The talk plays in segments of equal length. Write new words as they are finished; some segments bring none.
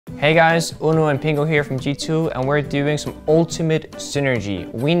Hey guys, Uno and Pengu here from G2, and we're doing some ultimate synergy.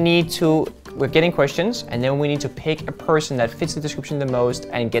 We're getting questions, and then we need to pick a person that fits the description the most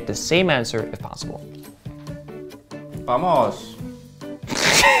and get the same answer if possible. Vamos!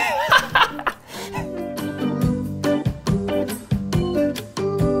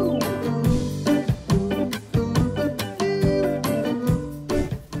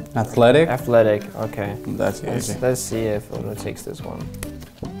 Athletic? Athletic, okay. That's easy. Let's see if Uno takes this one.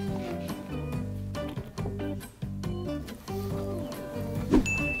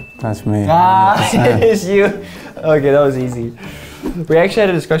 That's me. It is you. Okay, that was easy. We actually had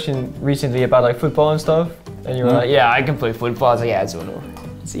a discussion recently about like football and stuff, and you were like, "Yeah, I can play football." I was like, "Yeah, it's Uno.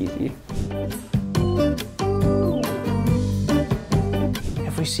 It's easy."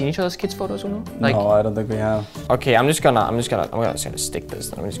 Have we seen each other's kids' photos, Uno? Like, no, I don't think we have. Okay, I'm just gonna stick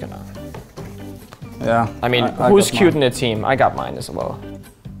this. I'm just gonna. Yeah. I mean, who's cute in the team? I got mine as well.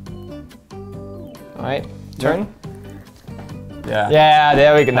 All right, turn. Yeah. Yeah,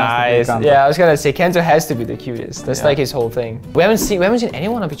 there we go. Nice. Yeah, I was gonna say Kento has to be the cutest. That's like his whole thing. We haven't seen any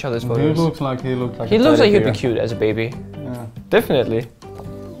one of each other's photos. He looks like he looks like he'd be cute as a baby. Yeah. Definitely.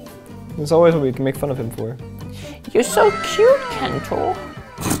 It's always what we can make fun of him for. You're so cute, Kento.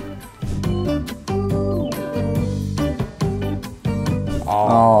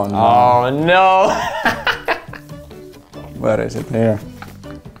 Oh no. Oh no. Where is it? Here.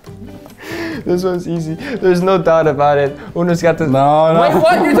 This one's easy. There's no doubt about it. Uno's got the. No, no. Wait,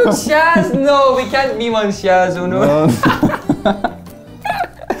 what? You took Shaz? No, we can't meme on Shaz, Uno. No.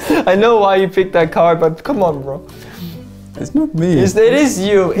 I know why you picked that card, but come on, bro. It's not me. It is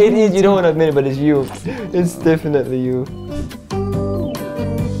you. It is. You don't want to admit it, but it's you. It's definitely you.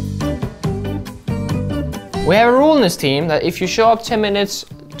 We have a rule in this team that if you show up 10 minutes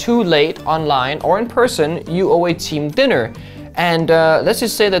too late online or in person, you owe a team dinner. And let's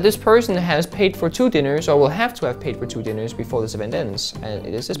just say that this person has paid for 2 dinners, or will have to have paid for 2 dinners before this event ends. And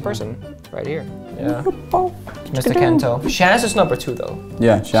it is this person right here. Yeah. Mr. Kento. Shaz is number 2 though.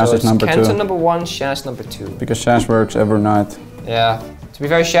 Yeah, Shaz is number 2. Kento number 1, Shaz number 2. Because Shaz works every night. Yeah. To be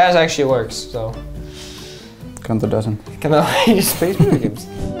fair, Shaz actually works, so. Kento doesn't. Kento, he just plays video games.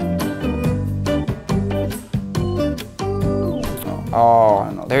 Oh,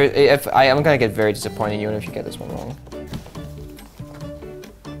 no. I'm gonna get very disappointed in you if you get this one wrong.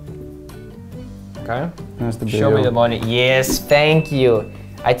 Okay. Show me the money. Yes, thank you.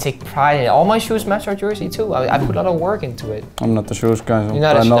 I take pride in it. All my shoes match our jersey too. I put a lot of work into it. I'm not the shoes guy, so You're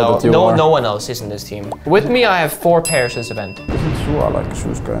not I know that you are. No one else is in this team. With me, I have 4 pairs this event. Su are like the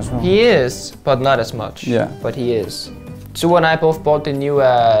shoes guy as well. He is, but not as much. Yeah. But he is. Su and I both bought the new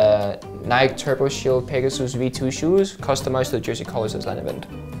Nike Turbo Shield Pegasus V2 shoes, customized to the jersey colors of that event.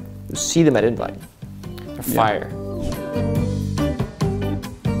 You see them at Invite. They're fire.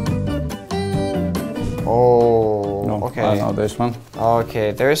 Oh, no, okay. I know this one.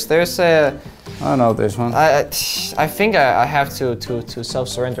 Okay, there's a. I know this one. I think I have to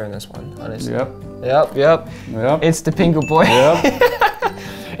self-surrender in this one, honestly. Yep. Yep. It's the Pengu boy.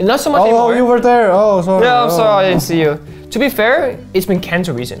 Yep. And not so much anymore. Oh, you were there. Oh, sorry. Yeah, I'm sorry, I didn't see you. To be fair, it's been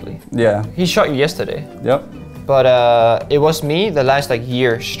Kento recently. Yeah. He shot you yesterday. Yep. But it was me the last like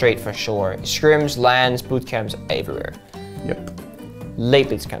year straight for sure. Scrims, LANs, boot camps, everywhere. Yep.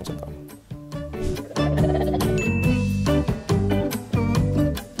 Lately it's Kento though.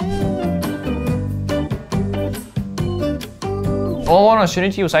 All on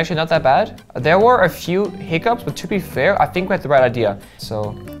Trinity was actually not that bad. There were a few hiccups, but to be fair, I think we had the right idea.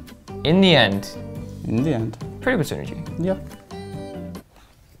 So, in the end, pretty good synergy. Yep.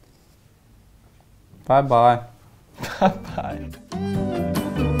 Bye bye. Bye bye.